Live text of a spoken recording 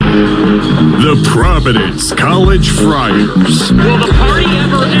The Providence College Friars. Will the party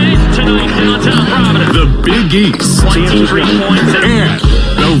ever end tonight downtown Providence? The Big East. 23 points. And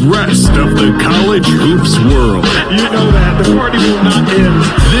the rest of the college hoops world. You know that. The party will not end.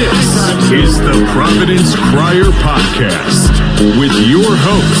 This is the Providence Crier Podcast with your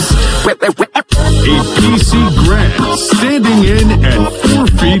host, a PC grad standing in at 4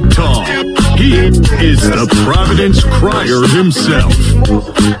 feet tall. He is the Providence Crier himself,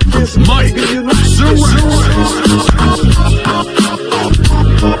 Mike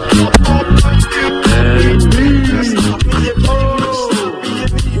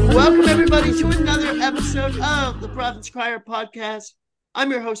Welcome everybody to another episode of the Providence Crier Podcast.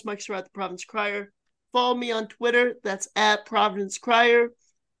 I'm your host, Mike Surratt, the Providence Crier. Follow me on Twitter. That's at Providence Crier.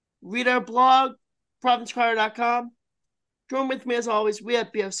 Read our blog, providencecrier.com. Join with me as always. We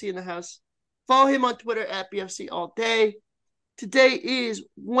have BFC in the house. Follow him on Twitter at BFC all day. Today is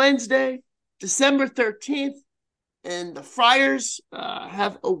Wednesday, December 13th, and the Friars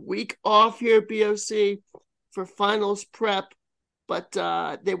have a week off here at BOC for finals prep, but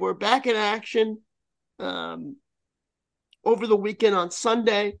they were back in action over the weekend on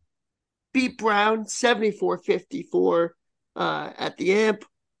Sunday. Beat Brown 74-54 at the AMP.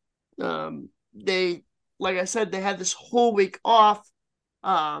 They, like I said, they had this whole week off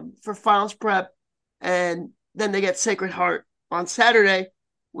for finals prep, and then they get Sacred Heart on Saturday,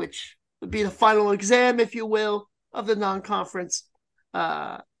 which would be the final exam, if you will, of the non-conference.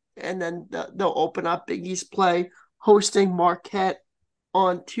 And then they'll open up Big East play, hosting Marquette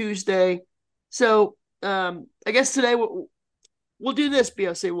on Tuesday. So I guess today we'll do this,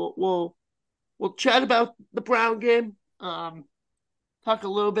 BOC. We'll chat about the Brown game, talk a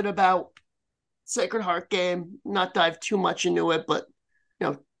little bit about Sacred Heart game, not dive too much into it, but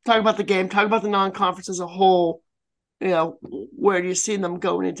talk about the game, talk about the non-conference as a whole. Where do you see them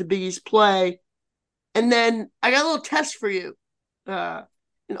going into Big East play? And then I got a little test for you.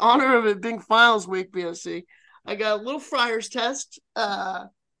 In honor of it being finals week, BOC, I got a little Friars test.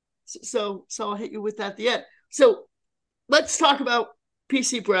 So I'll hit you with that at the end. So let's talk about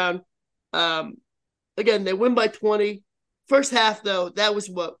PC Brown. Again, they win by 20. First half, though, that was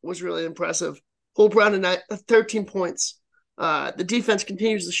what was really impressive. Hold Brown at 13 points. The defense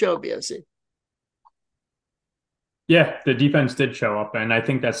continues to show, BOC. Yeah, the defense did show up, and I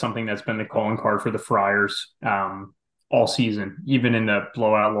think that's something that's been the calling card for the Friars all season. Even in the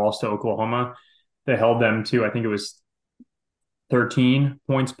blowout loss to Oklahoma, they held them to, I think it was 13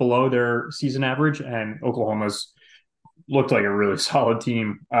 points below their season average, and Oklahoma's looked like a really solid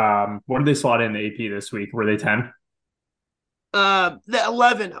team. What did they slot in the AP this week? Were they 10? The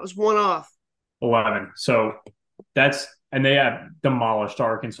 11. I was one off. 11. So and they had demolished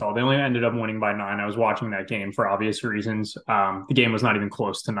Arkansas. They only ended up winning by 9. I was watching that game for obvious reasons. The game was not even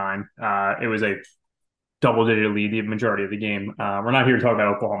close to 9. It was a double-digit lead the majority of the game. We're not here to talk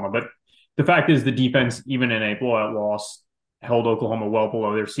about Oklahoma, but the fact is the defense, even in a blowout loss, held Oklahoma well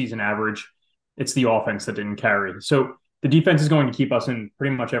below their season average. It's the offense that didn't carry. So the defense is going to keep us in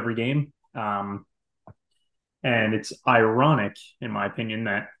pretty much every game. And it's ironic, in my opinion,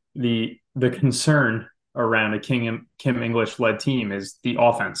 that the concern around a Kim English-led team is the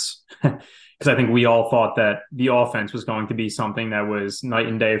offense. Because I think we all thought that the offense was going to be something that was night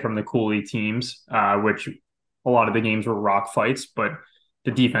and day from the Cooley teams, which a lot of the games were rock fights, but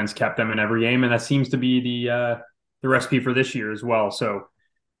the defense kept them in every game, and that seems to be the recipe for this year as well. So,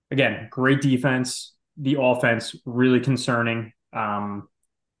 again, great defense. The offense, really concerning. We'll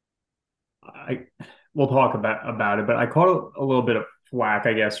talk about it, but I caught a little bit of flack,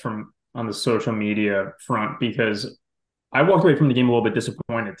 I guess, on the social media front, because I walked away from the game a little bit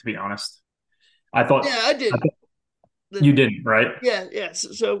disappointed, to be honest. I thought... Yeah, I did. You didn't, right? Yeah.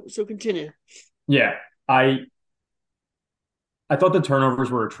 So continue. Yeah. I thought the turnovers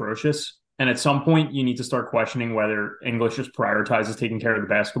were atrocious, and at some point you need to start questioning whether English just prioritizes taking care of the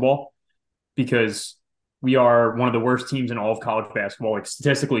basketball, because we are one of the worst teams in all of college basketball. Like,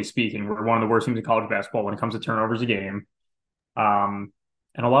 statistically speaking, we're one of the worst teams in college basketball when it comes to turnovers a game.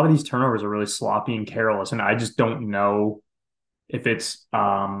 And a lot of these turnovers are really sloppy and careless, and I just don't know if it's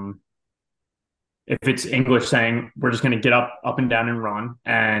English saying we're just going to get up and down and run,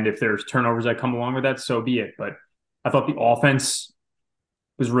 and if there's turnovers that come along with that, so be it. But I thought the offense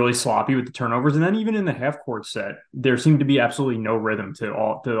was really sloppy with the turnovers, and then even in the half-court set, there seemed to be absolutely no rhythm to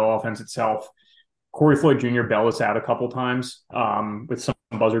the offense itself. Corey Floyd Jr. bailed us out a couple times with some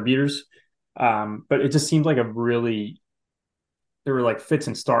buzzer beaters, but it just seemed like there were like fits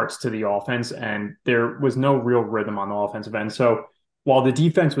and starts to the offense, and there was no real rhythm on the offensive end. So while the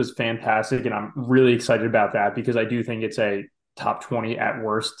defense was fantastic, and I'm really excited about that because I do think it's a top 20 at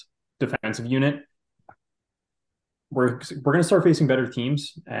worst defensive unit, we're going to start facing better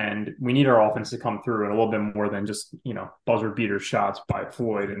teams, and we need our offense to come through and a little bit more than just, buzzer beater shots by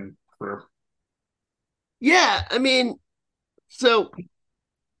Floyd and Crew. Yeah, I mean, so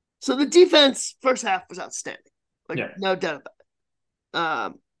the defense first half was outstanding. No doubt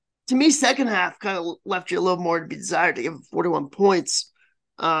about it. To me, second half kind of left you a little more to be desired to give 41 points.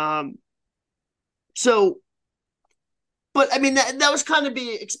 But I mean, that was kind of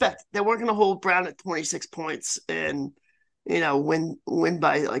be expected. They weren't going to hold Brown at 26 points and, win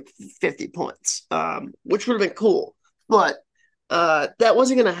by like 50 points, which would have been cool. But that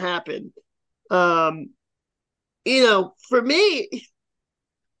wasn't going to happen. For me,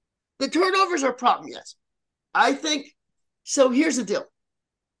 the turnovers are a problem, yes. I think so. Here's the deal.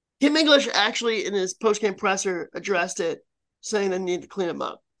 Kim English actually, in his post-game presser, addressed it, saying they need to clean them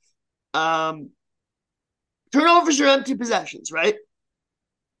up. Turnovers are empty possessions, right?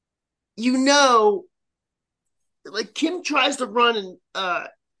 Like Kim tries to run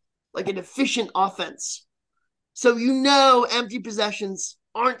like an efficient offense. So empty possessions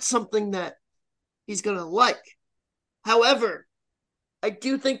aren't something that he's going to like. However, I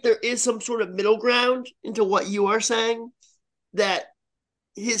do think there is some sort of middle ground into what you are saying, that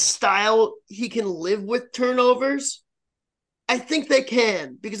his style, he can live with turnovers. I think they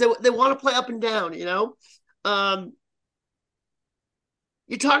can, because they want to play up and down, You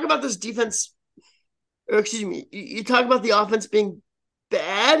talk about this defense, or excuse me, you talk about the offense being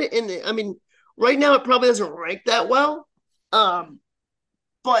bad, and I mean, right now it probably doesn't rank that well,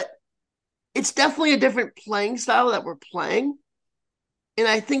 but it's definitely a different playing style that we're playing, and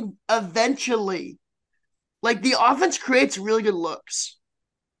I think eventually, like, the offense creates really good looks.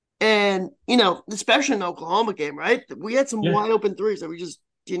 And, especially in the Oklahoma game, right? We had some wide open threes that we just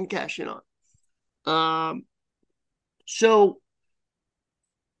didn't cash in on.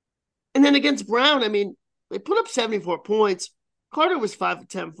 And then against Brown, I mean, they put up 74 points. Carter was 5 of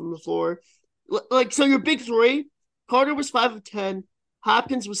 10 from the floor. So your big three, Carter was 5 of 10.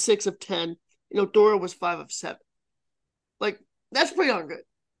 Hopkins was 6 of 10. Dora was 5 of 7. Like, that's pretty darn good.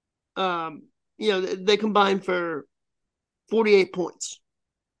 They combined for 48 points.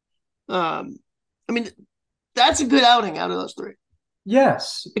 I mean, that's a good outing out of those three.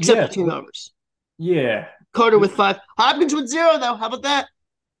 Yes. Except for turnovers. Yeah. Carter with 5. Hopkins with 0, though. How about that?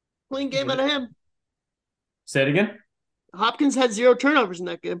 Clean game out of him. Say it again? Hopkins had 0 turnovers in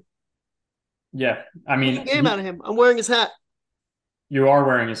that game. Yeah. I mean, clean game out of him. I'm wearing his hat. You are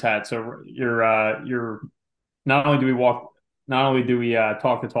wearing his hat. So you're not only do we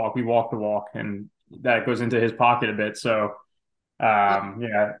talk the talk, we walk the walk, and that goes into his pocket a bit. So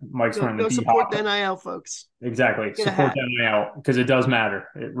Mike's wearing the support the NIL, folks. Exactly. Support the NIL, because it does matter.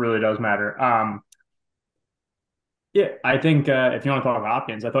 It really does matter. I think if you want to talk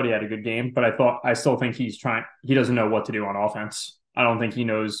Hopkins, I thought he had a good game, but I still think he doesn't know what to do on offense. I don't think he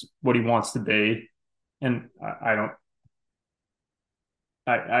knows what he wants to be. And I don't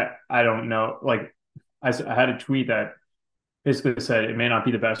know. Like, I had a tweet that basically said it may not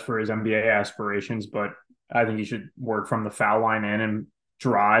be the best for his NBA aspirations, but I think he should work from the foul line in and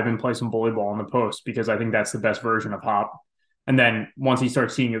drive and play some bully ball in the post, because I think that's the best version of Hop. And then once he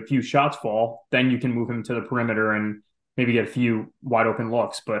starts seeing a few shots fall, then you can move him to the perimeter and maybe get a few wide open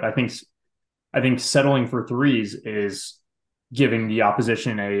looks. But I think settling for threes is giving the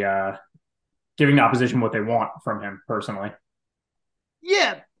opposition what they want from him, personally.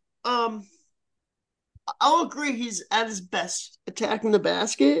 Yeah. I'll agree he's at his best attacking the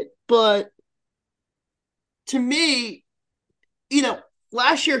basket, but to me,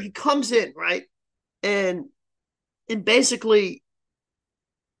 last year he comes in, right? And basically,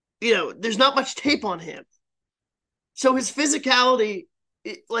 there's not much tape on him. So his physicality,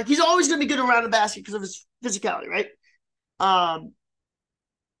 he's always going to be good around the basket because of his physicality, right?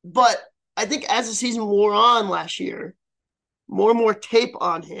 But I think as the season wore on last year, more and more tape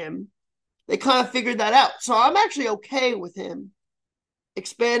on him, they kind of figured that out. So I'm actually okay with him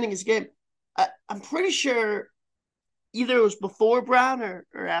expanding his game. I'm pretty sure either it was before Brown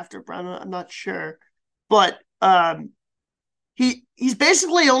or after Brown. I'm not sure. But he's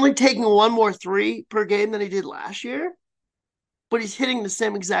basically only taking one more three per game than he did last year. But he's hitting the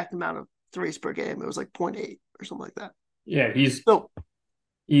same exact amount of threes per game. It was like 0.8 or something like that. Yeah, he's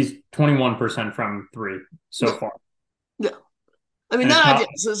 21% from three so far. Yeah. I mean, not ideal.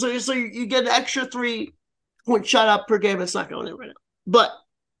 So you get an extra 3-point shot up per game. It's not going in right now. But,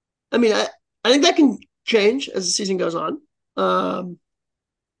 I mean, I think that can change as the season goes on.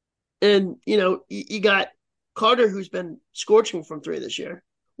 And, you got Carter, who's been scorching from three this year.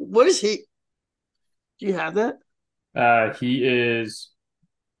 What is he? Do you have that? He is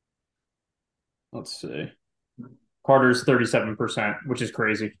Let's see. Carter's 37%, which is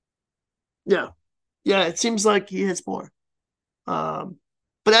crazy. Yeah. Yeah, it seems like he hits more. But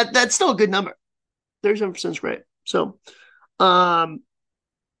that's still a good number. 37% is great. So, yeah.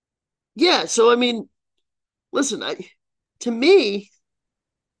 So I mean, listen, to me,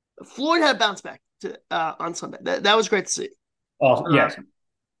 Floyd had a bounce back on Sunday. That was great to see. Oh, yes.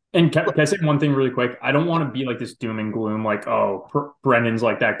 And can But I say one thing really quick? I don't want to be like this doom and gloom, like, oh, Brendan's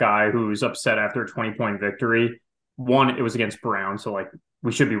like that guy who's upset after a 20-point victory. One, it was against Brown, so like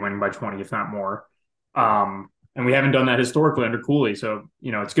we should be winning by 20, if not more. And we haven't done that historically under Cooley. So,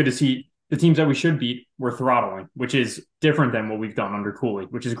 it's good to see the teams that we should beat, we're throttling, which is different than what we've done under Cooley,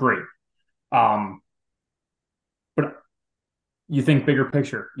 which is great. But you think bigger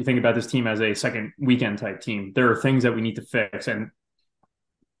picture. You think about this team as a second weekend type team. There are things that we need to fix, and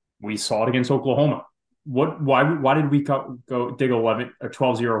we saw it against Oklahoma. Why did we go dig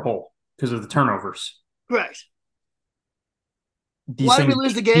 12-0 hole? Because of the turnovers. correct. These Why things, did we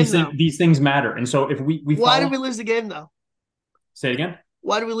lose the game, though? these things matter. And so if we Why did we lose the game, though? Say it again?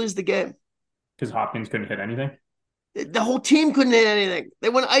 Why did we lose the game? Because Hopkins couldn't hit anything. The whole team couldn't hit anything. They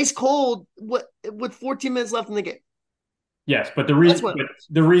went ice cold with 14 minutes left in the game. Yes, but the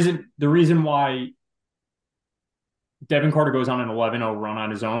reason why Devin Carter goes on an 11-0 run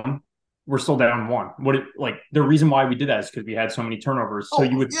on his own, we're still down one. The reason why we did that is because we had so many turnovers. So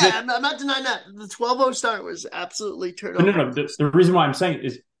you would I'm not denying that. The 12-0 start was absolutely turnover. No. The reason why I'm saying it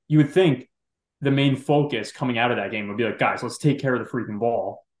is you would think the main focus coming out of that game would be like, guys, let's take care of the freaking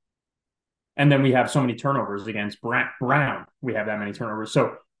ball. And then we have so many turnovers against Brown. We have that many turnovers.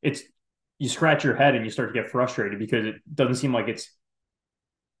 So you scratch your head and you start to get frustrated because it doesn't seem like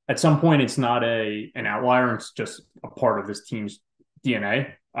at some point it's not an outlier. It's just a part of this team's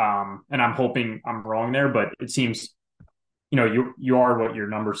DNA. And I'm hoping I'm wrong there, but it seems, you are what your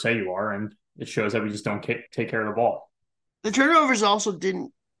numbers say you are. And it shows that we just don't take care of the ball. The turnovers also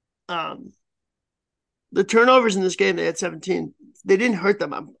didn't, the turnovers in this game, they had 17. They didn't hurt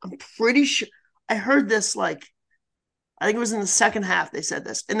them. I'm pretty sure. I heard this I think it was in the second half they said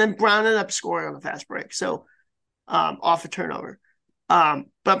this. And then Brown ended up scoring on the fast break. So off a turnover. But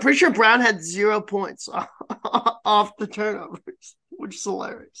I'm pretty sure Brown had 0 points off the turnovers, which is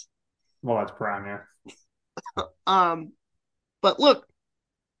hilarious. Well, that's Brown, yeah. But look,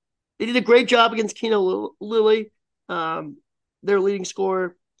 they did a great job against Keno Lilly, their leading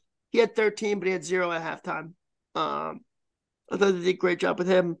scorer. He had 13, but he had 0 at halftime. I thought they did a great job with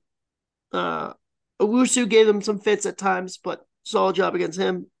him. Owusu gave them some fits at times, but solid job against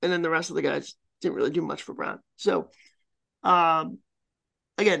him. And then the rest of the guys didn't really do much for Brown. So, again,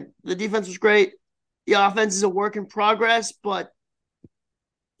 the defense was great. The offense is a work in progress, but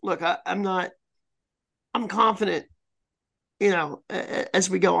look, I'm confident, as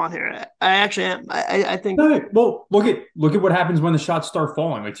we go on here. I actually am. I think. Well, look at what happens when the shots start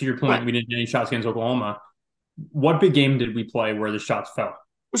falling. Like to your point, Right. We didn't get any shots against Oklahoma. What big game did we play where the shots fell?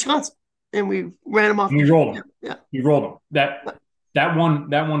 Wisconsin, and we ran them off. And we rolled them. Yeah. We rolled them. That one,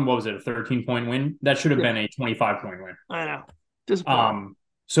 what was it? A 13-point win? That should have been a 25-point win. I know. Disappointing.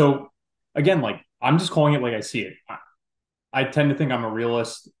 So again, I'm just calling it like I see it. I tend to think I'm a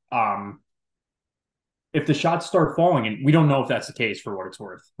realist. If the shots start falling, and we don't know if that's the case for what it's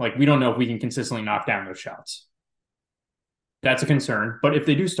worth. We don't know if we can consistently knock down those shots. That's a concern. But if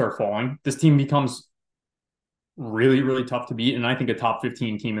they do start falling, this team becomes really, really tough to beat. And I think a top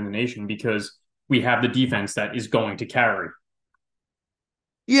 15 team in the nation because we have the defense that is going to carry.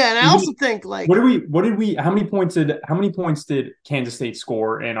 Yeah, and I also think how many points did Kansas State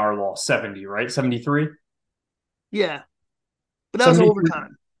score in our loss? 70, right? 73? Yeah. But that was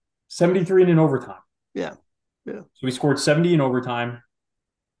overtime. 73 in overtime. Yeah. So we scored 70 in overtime.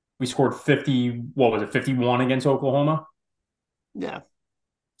 We scored 51 against Oklahoma? Yeah.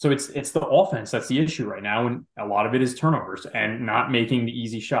 So it's the offense that's the issue right now, and a lot of it is turnovers and not making the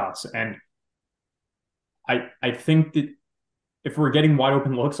easy shots. And I think that if we're getting wide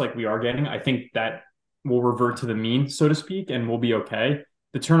open looks like we are getting, I think that will revert to the mean, so to speak, and we'll be okay.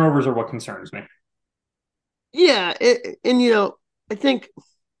 The turnovers are what concerns me. Yeah, I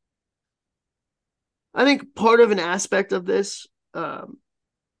think part of an aspect of this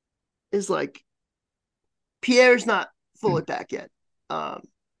is Pierre's not fully back yet.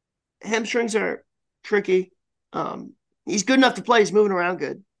 Hamstrings are tricky. He's good enough to play. He's moving around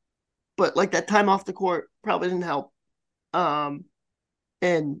good. But that time off the court probably didn't help. I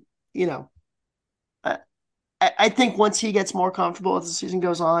think once he gets more comfortable as the season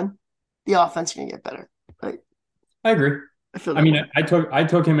goes on, the offense can get better. Right? I agree. I feel I that mean, way. I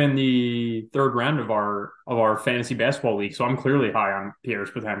took him in the third round of our fantasy basketball league, so I'm clearly high on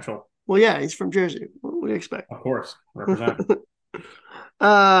Pierre's potential. Well, yeah, he's from Jersey. What do you expect? Of course, represent.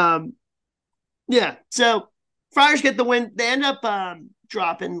 um, yeah. So Friars get the win. They end up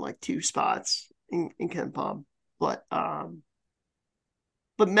dropping like 2 spots in Ken Palm, but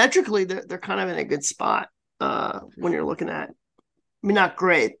metrically they're kind of in a good spot when you're looking at. I mean, not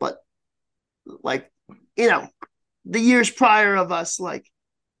great, but like the years prior of us like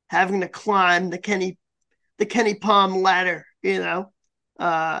having to climb the Kenny Palm ladder.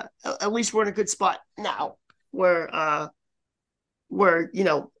 At least we're in a good spot now where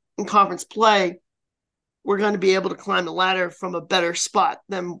in conference play we're going to be able to climb the ladder from a better spot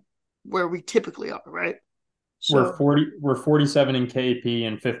than where we typically are, right? So We're 47 in KP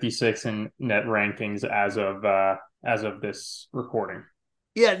and 56 in net rankings as of this recording.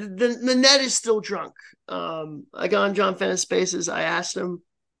 yeah, the net is still drunk. I got on John Fennis Spaces. I asked him,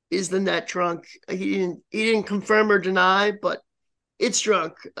 "Is the net drunk?" He didn't confirm or deny, but it's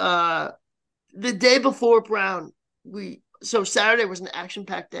drunk. The day before Brown, so Saturday was an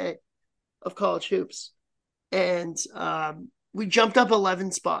action-packed day of college hoops, and we jumped up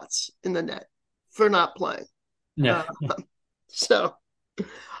 11 spots in the net for not playing. Yeah. So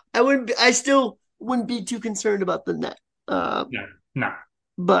I still wouldn't be too concerned about the net. No, no.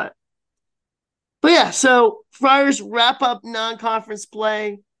 But yeah, so Friars wrap up non-conference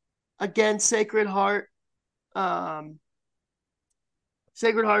play against Sacred Heart.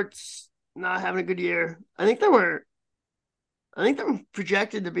 Sacred Heart's not having a good year. I think they were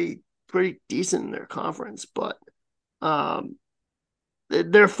projected to be pretty decent in their conference, but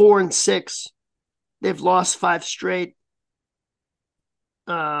they're 4-6. They've lost 5 straight.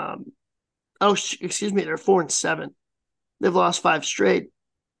 Excuse me, they're 4-7. They've lost 5 straight.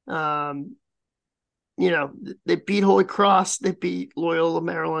 They beat Holy Cross, they beat Loyola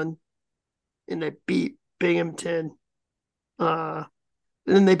Maryland, and they beat Binghamton. And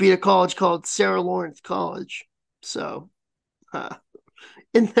then they beat a college called Sarah Lawrence College. So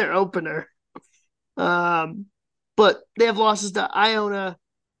in their opener. But they have losses to Iona,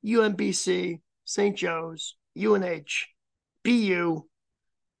 UMBC, St. Joe's, UNH, BU,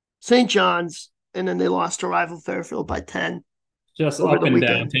 St. John's, and then they lost to rival Fairfield by 10. Just over up the and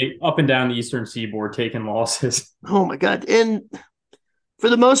weekend. down, up and down the Eastern Seaboard, taking losses. Oh my God. And for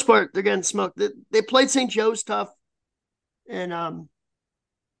the most part, they're getting smoked. They played St. Joe's tough. And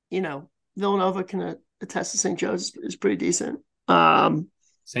Villanova can attest to St. Joe's is pretty decent.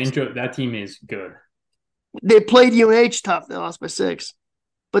 St. Joe, that team is good. They played UNH tough. They lost by 6.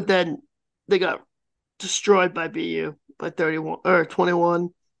 But then they got destroyed by BU by 31 or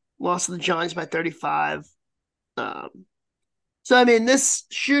 21. Lost to the Johnnies by 35. So I mean, this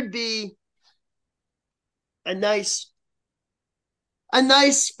should be a nice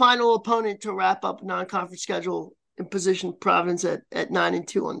final opponent to wrap up non-conference schedule and position Providence at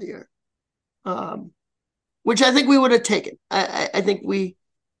 9-2 on the year, which I think we would have taken. I think we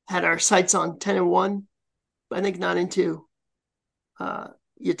had our sights on 10-1, but I think 9-2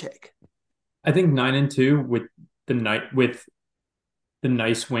 you take. I think 9-2 with the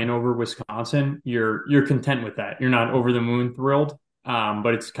nice win over Wisconsin, you're content with that. You're not over the moon thrilled,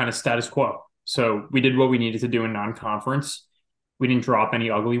 but it's kind of status quo. So we did what we needed to do in non-conference. We didn't drop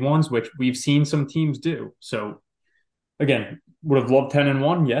any ugly ones, which we've seen some teams do. So again, would have loved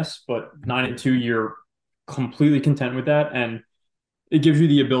 10-1, yes, but 9-2, you're completely content with that, and it gives you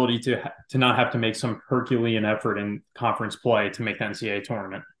the ability to not have to make some Herculean effort in conference play to make the NCAA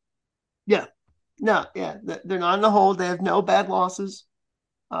tournament. Yeah, no, yeah, they're not in the hole. They have no bad losses.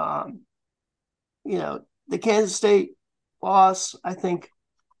 The Kansas State loss, I think,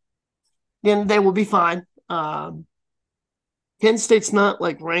 then they will be fine. Kansas State's not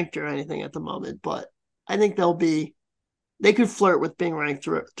like ranked or anything at the moment, but I think they could flirt with being ranked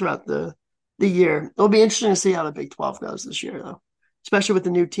throughout the year. It'll be interesting to see how the Big 12 goes this year, though, especially with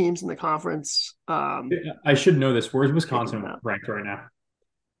the new teams in the conference. I should know this. Where's Wisconsin ranked right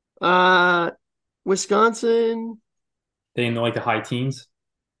now? Wisconsin. They in the high teens?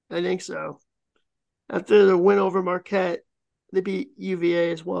 I think so. After the win over Marquette, they beat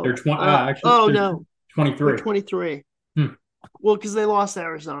UVA as well. They're 20. No, 23. They're 23. Well, because they lost to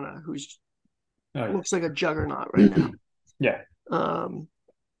Arizona, who's looks like a juggernaut right now. Yeah.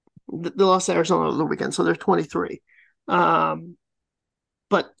 They lost to Arizona over the weekend, so they're 23. But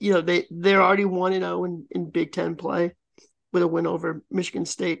they're already 1-0 in Big Ten play with a win over Michigan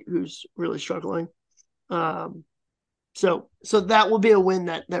State, who's really struggling. So that will be a win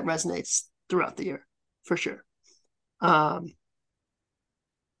that resonates throughout the year for sure. It'll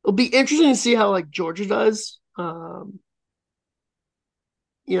be interesting to see how Georgia does.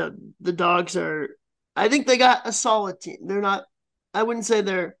 the Dogs are. I think they got a solid team. They're not. I wouldn't say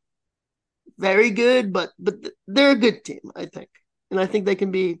they're very good, but they're a good team, I think, and I think they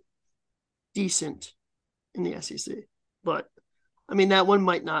can be decent in the SEC. But I mean, that one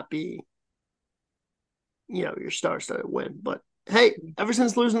might not be, your star-studded win. But hey, ever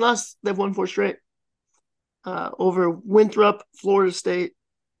since losing us, they've won 4 straight. Over Winthrop, Florida State.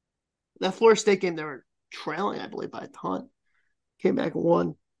 That Florida State game, they were trailing, I believe, by a ton. Came back and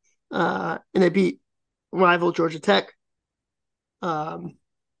won. And they beat rival Georgia Tech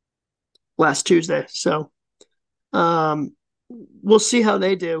last Tuesday. So we'll see how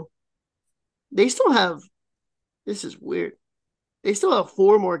they do. They still have, this is weird, they still have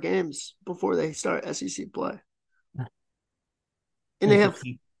 4 more games before they start SEC play. And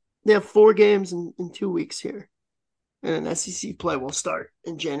they have 4 games in 2 weeks here. And an SEC play will start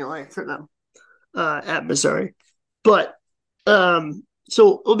in January for them at Missouri. But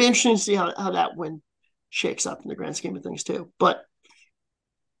so it'll be interesting to see how that win shakes up in the grand scheme of things too. But,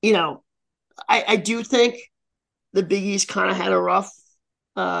 I do think the Big East kind of had a rough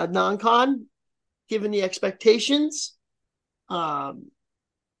non-con given the expectations. I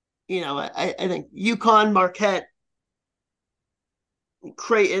think UConn, Marquette,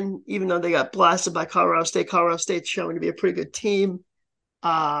 Creighton, even though they got blasted by Colorado State's showing to be a pretty good team.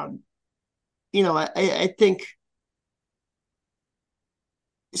 I think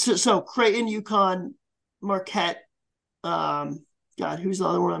so Creighton, UConn, Marquette. God, who's the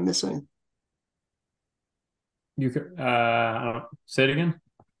other one I'm missing? You could say it again.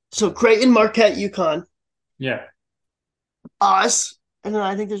 So Creighton, Marquette, UConn. Yeah. Us, and then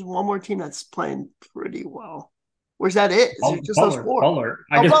I think there's one more team that's playing pretty well. Where's that? Is it just Butler, those 4? Butler.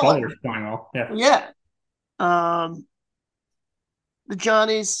 I guess Butler's playing well. Yeah. Yeah. The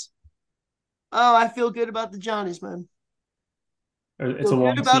Johnnies. Oh, I feel good about the Johnnies, man. It's a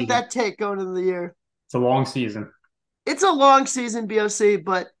long good about season. that take going into the year. It's a long season. It's a long season, BOC,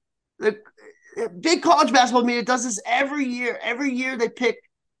 but the big college basketball media does this every year. Every year they pick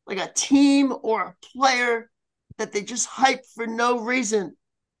like a team or a player that they just hype for no reason.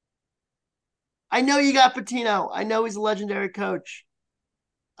 I know you got Pitino. I know he's a legendary coach.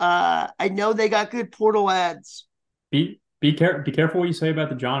 I know they got good portal ads. Be careful what you say about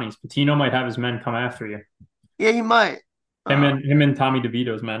the Johnnies. Pitino might have his men come after you. Yeah, he might. Him and Tommy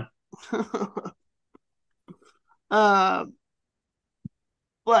DeVito's men.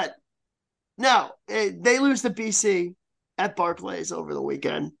 But no, they lose to BC at Barclays over the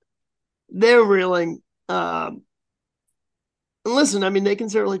weekend. They're reeling. And listen, I mean, they can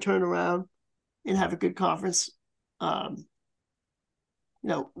certainly turn around and have a good conference. Be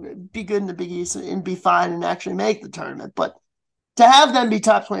good in the Big East and be fine and actually make the tournament. But to have them be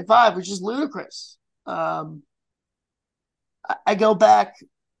top 25, which is ludicrous. I go back,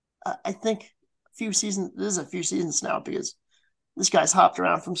 I think a few seasons. This is a few seasons now because this guy's hopped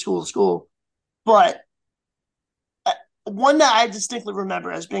around from school to school. But one that I distinctly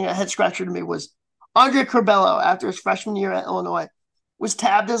remember as being a head scratcher to me was Andre Curbelo, after his freshman year at Illinois, was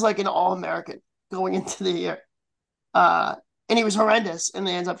tabbed as like an All-American going into the year. And he was horrendous, and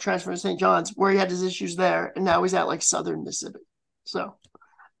they ends up transferring to St. John's, where he had his issues there, and now he's at like Southern Mississippi. So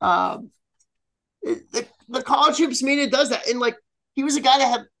the college hoops media does that. And like he was a guy that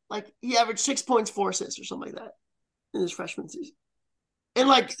had he averaged 6 points, 4 assists or something like that in his freshman season. And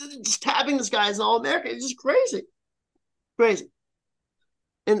like just tabbing this guy as an All-American, it's just crazy. Crazy.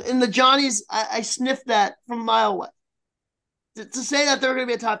 And the Johnnies, I sniffed that from a mile away. To say that they're going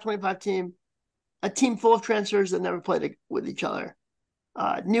to be a top 25 team, a team full of transfers that never played with each other,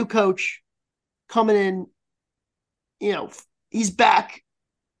 new coach coming in, he's back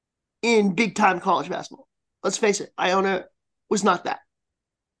in big-time college basketball. Let's face it, Iona was not that.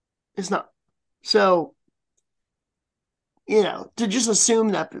 It's not. So, to just assume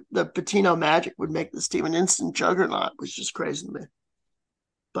that the Pitino Magic would make this team an instant juggernaut was just crazy to me.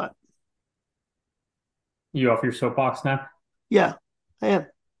 But you off your soapbox now? Yeah, I am.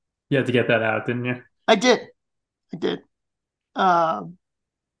 You had to get that out, didn't you? I did. They're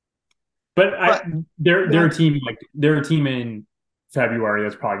a team they're a team in February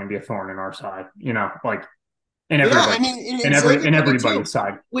that's probably gonna be a thorn in our side, in everybody's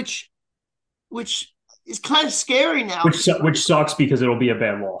side. Which is kind of scary now. Which sucks because it'll be a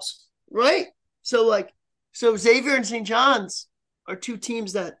bad loss. Right? So Xavier and St. John's are 2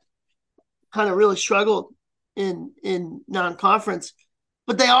 teams that kind of really struggled in non-conference.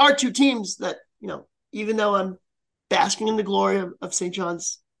 But they are 2 teams that, even though I'm basking in the glory of St.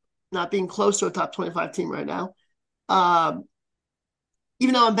 John's not being close to a top 25 team right now,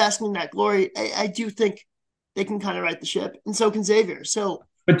 even though I'm basking in that glory, I do think they can kind of right the ship, and so can Xavier. So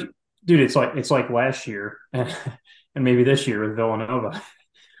But dude, it's like last year and maybe this year with Villanova.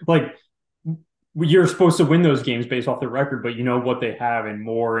 Like you're supposed to win those games based off the record, but you know what they have in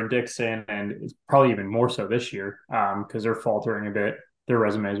Moore and Dixon, and it's probably even more so this year because they're faltering a bit. Their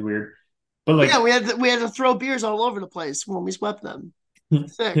resume is weird, but like Yeah, we had to throw beers all over the place when we swept them.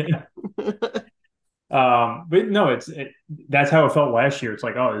 Sick. yeah. But no, that's how it felt last year. It's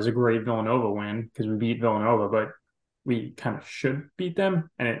like, oh, it was a great Villanova win because we beat Villanova, but we kind of should beat them,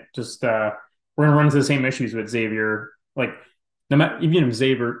 and it just we're gonna run into the same issues with Xavier. Like, no matter even if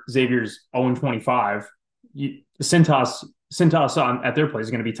Xavier's 0-25, Cintas on at their place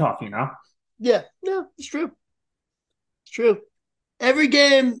is gonna be tough, you know. Yeah, no, it's true. It's true. Every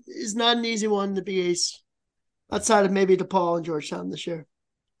game is not an easy one to be ace, outside of maybe DePaul and Georgetown this year.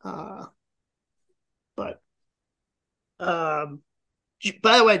 But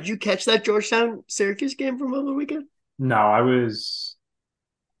by the way, did you catch that Georgetown Syracuse game from over the weekend? No, I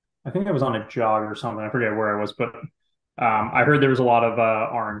think I was on a jog or something. I forget where I was, but I heard there was a lot of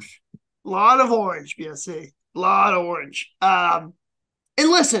orange. A lot of orange, BSC. A lot of orange. And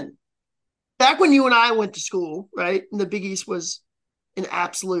listen, back when you and I went to school, right, and the Big East was an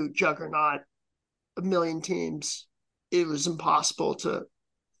absolute juggernaut, a million teams, it was impossible for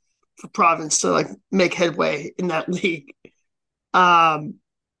Providence to like make headway in that league. Like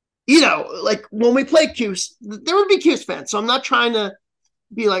when we play Cuse, there would be Cuse fans. So I'm not trying to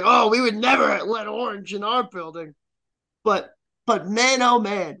be like, oh, we would never let orange in our building. But man, oh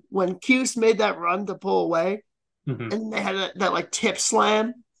man, when Cuse made that run to pull away and they had that like tip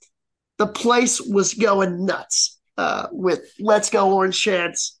slam, the place was going nuts with let's go orange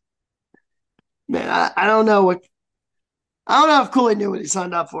chants. Man, I don't know if Cooley knew what he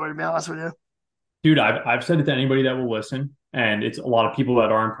signed up for, to be honest with you. Dude, I've said it to anybody that will listen, and it's a lot of people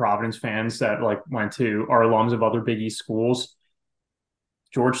that aren't Providence fans that like went to are alums of other Big East schools.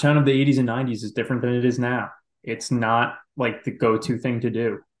 Georgetown of the 80s and 90s is different than it is now. It's not like the go-to thing to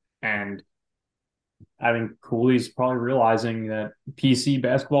do. And I think Cooley's probably realizing that PC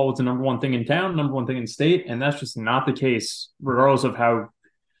basketball was the number one thing in town, number one thing in state, and that's just not the case, regardless of how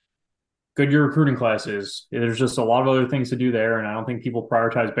good your recruiting class is. There's just a lot of other things to do there, and I don't think people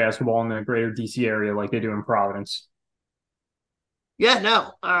prioritize basketball in the greater DC area like they do in Providence. Yeah,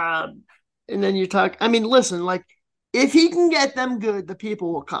 no. And then you talk, I mean, listen, like, if he can get them good, the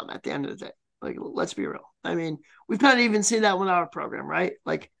people will come at the end of the day. Like, let's be real. I mean, we've kind of even seen that with our program, right?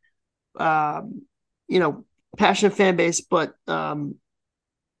 Like, passionate fan base, but, the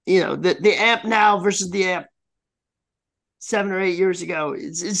AMP now versus the AMP 7 or 8 years ago,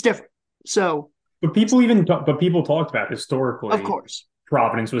 it's different. So, but people talked about historically. Of course,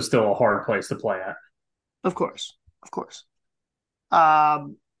 Providence was still a hard place to play at. Of course.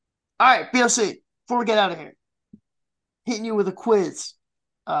 All right, BOC. Before we get out of here, hitting you with a quiz.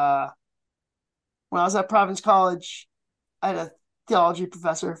 When I was at Providence College, I had a theology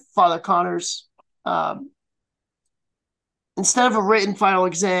professor, Father Connors. Instead of a written final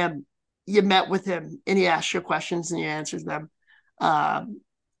exam, you met with him and he asked you questions and you answered them.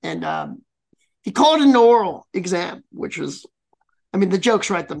 He called it an oral exam, which was, I mean, the jokes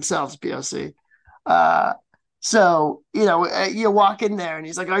write themselves, BOC. So, you walk in there and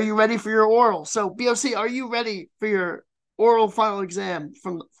he's like, are you ready for your oral? So, BOC, are you ready for your oral final exam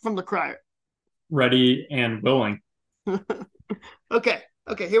from the crier? Ready and willing. Okay,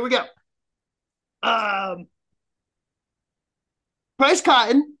 here we go. Bryce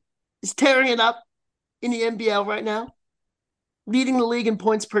Cotton is tearing it up in the NBL right now, leading the league in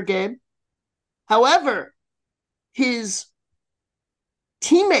points per game. However, his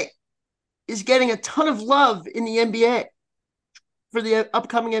teammate is getting a ton of love in the NBA for the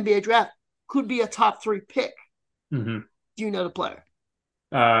upcoming NBA draft. Could be a top 3 pick. Mm-hmm. Do you know the player?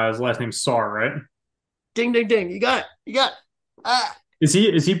 His last name's Sarr, right? Ding, ding, ding. You got it. Is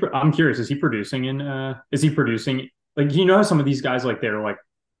he, I'm curious, is he producing like, you know how some of these guys, like, they're like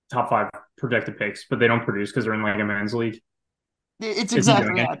top 5 projected picks, but they don't produce because they're in like a men's league? It's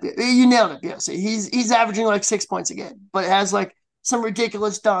exactly that. You nailed it, BSC. He's averaging like 6 points a game, but it has like some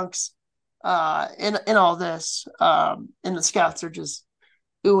ridiculous dunks in all this. And the scouts are just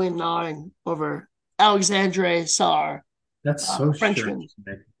oohing and gnawing over Alexandre Sarr. That's so Frenchman.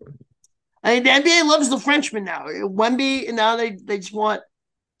 strange. I mean, the NBA loves the Frenchman now. Wemby, and now they just want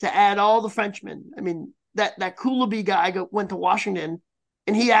to add all the Frenchmen. I mean, that Koulibaly guy went to Washington,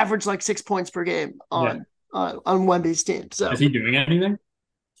 and he averaged like 6 points per game on Wemby's team. So is he doing anything?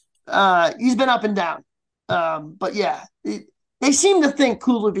 He's been up and down. But yeah, they seem to think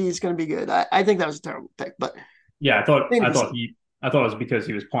Koulibaly is going to be good. I think that was a terrible pick, but yeah, I thought it was because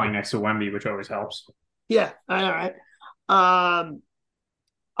he was playing next to Wemby, which always helps. Yeah, all right.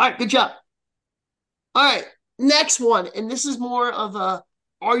 All right, good job. All right, next one, and this is more of a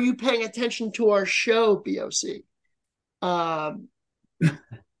are you paying attention to our show, BOC? Um,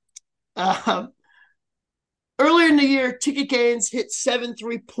 um, Earlier in the year, Ticket Gaines hit 7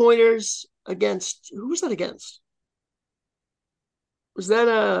 3-pointers against who was that against? Was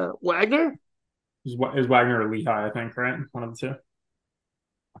that Wagner? Is Wagner or Lehigh, I think, right? One of the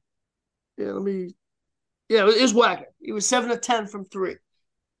two. Yeah, it was Wagner. He was 7 of 10 from three.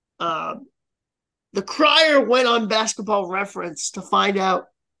 The Crier went on Basketball Reference to find out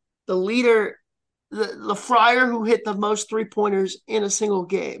the leader, the Friar who hit the most 3-pointers in a single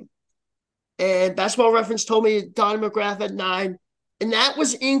game. And Basketball Reference told me Donnie McGrath had 9, and that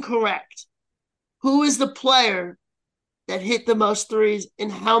was incorrect. Who is the player that hit the most threes,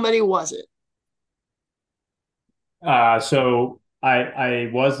 and how many was it? So I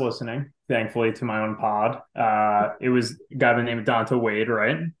was listening, thankfully, to my own pod. It was a guy by the name of Donta Wade,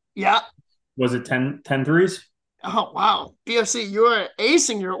 right? Yeah. Was it 10 threes? Oh, wow. BFC, you're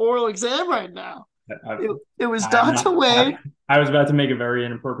acing your oral exam right now. It was Donta Wade. I was about to make a very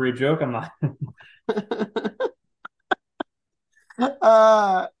inappropriate joke. I'm not.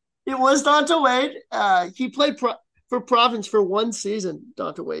 It was Donta Wade. He played for Providence for one season.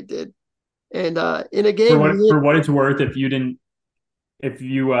 Donta Wade did, and in a game For what it's worth, if you didn't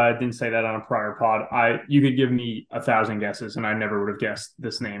say that on a prior pod, you could give me 1,000 guesses, and I never would have guessed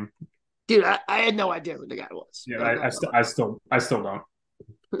this name. Dude, I had no idea who the guy was. Yeah, I still don't.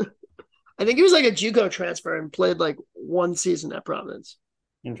 I think he was like a JUCO transfer and played like one season at Providence.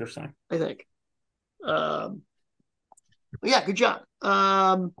 Interesting. I think. Yeah, good job.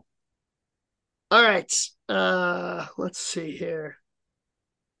 All right. Let's see here.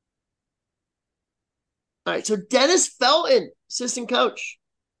 All right. So Dennis Felton, assistant coach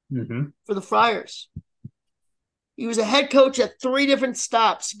for the Friars. He was a head coach at 3 different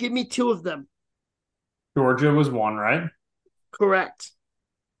stops. Give me 2 of them. Georgia was one, right? Correct.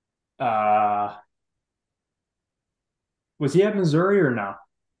 Was he at Missouri or no?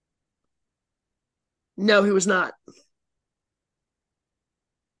 No, he was not.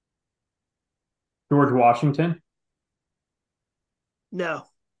 George Washington? No.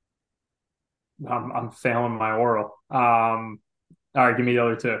 I'm failing my oral. All right, give me the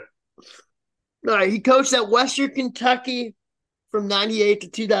other 2. All right, he coached at Western Kentucky from 98 to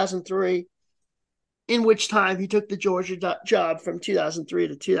 2003, in which time he took the Georgia job from 2003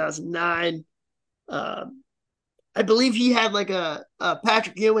 to 2009. I believe he had like a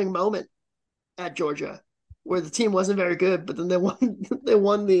Patrick Ewing moment at Georgia where the team wasn't very good, but then they won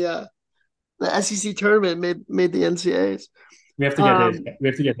the SEC tournament, made the NCAAs. We have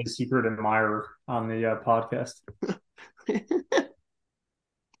to get his secret admirer on the podcast.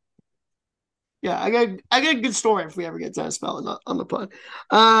 Yeah, I got a good story if we ever get Dennis Felton on the pod.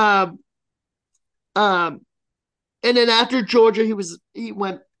 And then after Georgia, he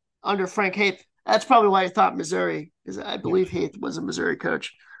went under Frank Haith. That's probably why I thought Missouri, because I believe Haith was a Missouri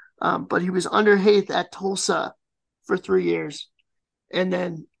coach. But he was under Haith at Tulsa for 3 years, and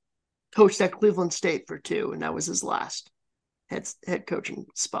then coached at Cleveland State for 2, and that was his last head coaching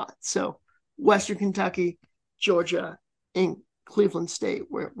spot. So Western Kentucky, Georgia, and Cleveland State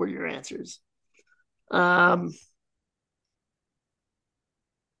were your answers. All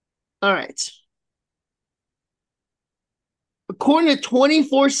right. According to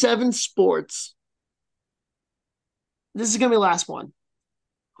 24/7 Sports, this is going to be the last one.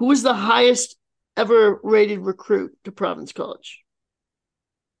 Who was the highest ever rated recruit to Providence College?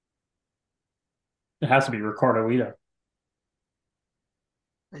 It has to be Ricardo Lito.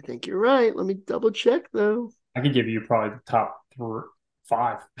 I think you're right. Let me double check, though. I could give you probably the top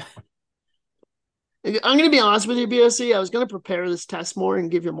 5. I'm going to be honest with you, BOC. I was going to prepare this test more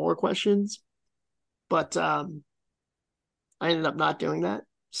and give you more questions, but I ended up not doing that.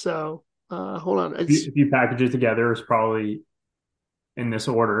 So hold on. If you package it together, it's probably in this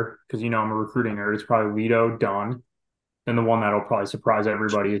order because I'm a recruiting nerd. It's probably Lito, Dunn, then the one that'll probably surprise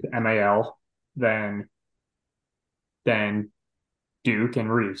everybody is MAL, then Duke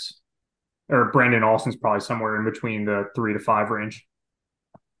and Reeves. Or Brandon Alston's probably somewhere in between the 3 to 5 range.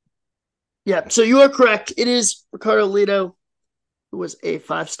 Yeah, so you are correct. It is Ricardo Lito, who was a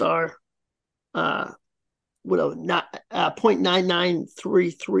 5-star with a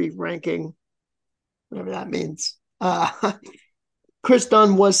 .9933 ranking, whatever that means. Chris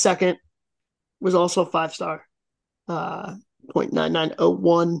Dunn was second, was also 5-star,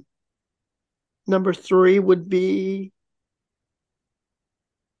 .9901. Number 3 would be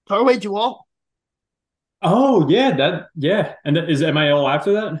Tarway Dual. Oh, yeah. And is MIL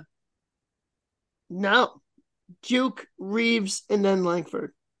after that? No. Duke, Reeves, and then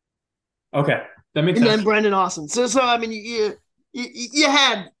Langford. Okay, that makes and sense. then Brendan Austin. So I mean, you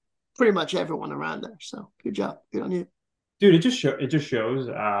had pretty much everyone around there. So good job, good on you, Dude, it just shows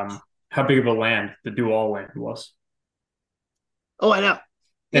how big of a land the do-all land was. Oh, I know.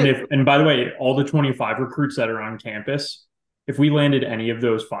 And Yeah, and by the way, all the 25 recruits that are on campus, if we landed any of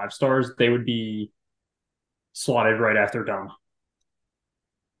those 5 stars, they would be slotted right after Dom.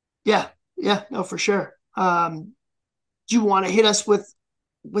 yeah, no, for sure. Do you want to hit us with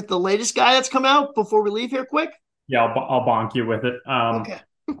the latest guy that's come out before we leave here, quick? Yeah, I'll bonk you with it. Okay.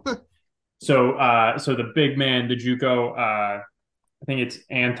 So the big man, the JUCO, I think it's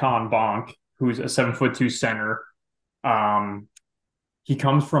Anton Bonk, who's a 7'2" center. Um, he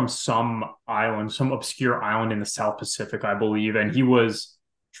comes from some island, some obscure island in the South Pacific, I believe, and he was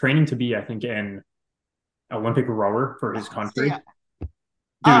training to be, I think, an Olympic rower for his country. Yeah.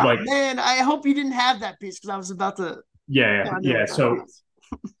 Dude, Oh like, man, I hope you didn't have that piece because I was about to dive in yeah. with that piece.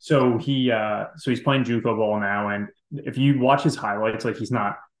 So he's playing JUCO ball now, and if you watch his highlights, like he's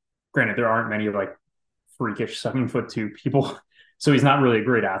not. Granted, there aren't many like freakish 7'2" people, so he's not really a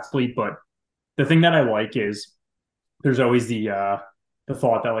great athlete. But the thing that I like is there's always the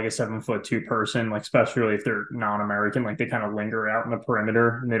thought that like a 7'2" person, like especially if they're non-American, like they kind of linger out in the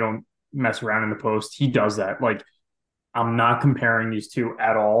perimeter and they don't mess around in the post. He does that. Like I'm not comparing these two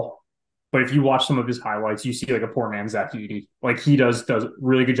at all. But if you watch some of his highlights, you see like a poor man Zach Edey. Like he does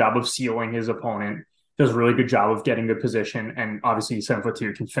really good job of sealing his opponent, does a really good job of getting the position, and obviously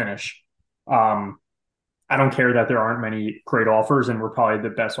 7'2" can finish. Um, I don't care that there aren't many great offers, and we're probably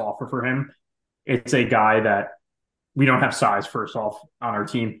the best offer for him. It's a guy that we don't have size first off on our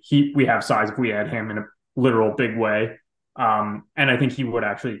team. We have size if we add him in a literal big way, and I think he would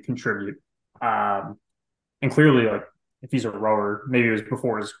actually contribute. And clearly, like if he's a rower, maybe it was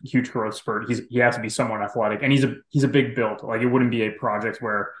before his huge growth spurt. He has to be somewhat athletic, and he's a big build. Like it wouldn't be a project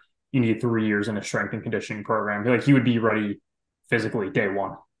where you need 3 years in a strength and conditioning program. Like he would be ready physically day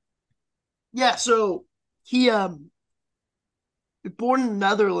one. Yeah, so he born in the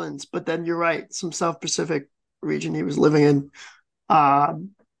Netherlands, but then you're right, some South Pacific region he was living in.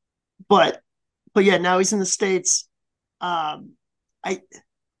 Um, but yeah, now he's in the States. Um, I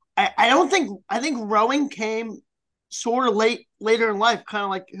I don't think I think rowing came sort of later in life, kind of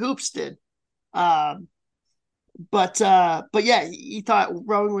like hoops did. Um, but yeah, he thought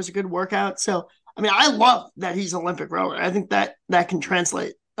rowing was a good workout. So I mean, I love that he's an Olympic rower. I think that can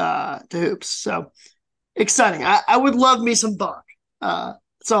translate to hoops. So exciting. I would love me some Buck.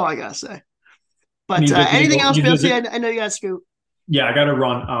 That's all I gotta say. And But anything else, Bill? I know you got to scoop. Yeah, I got to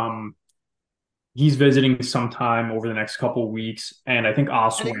run. He's visiting sometime over the next couple of weeks, and I think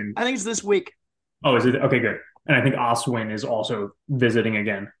Oswin. I think it's this week. Oh, is it okay? Good. And I think Oswin is also visiting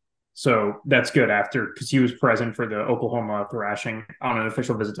again, so that's good after because he was present for the Oklahoma thrashing on an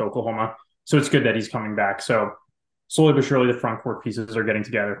official visit to Oklahoma. So it's good that he's coming back. So slowly but surely, the front court pieces are getting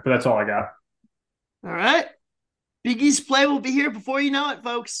together. But that's all I got. All right. Big East play will be here before you know it,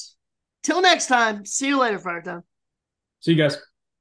 folks. Till next time. See you later, Firetown. See you guys.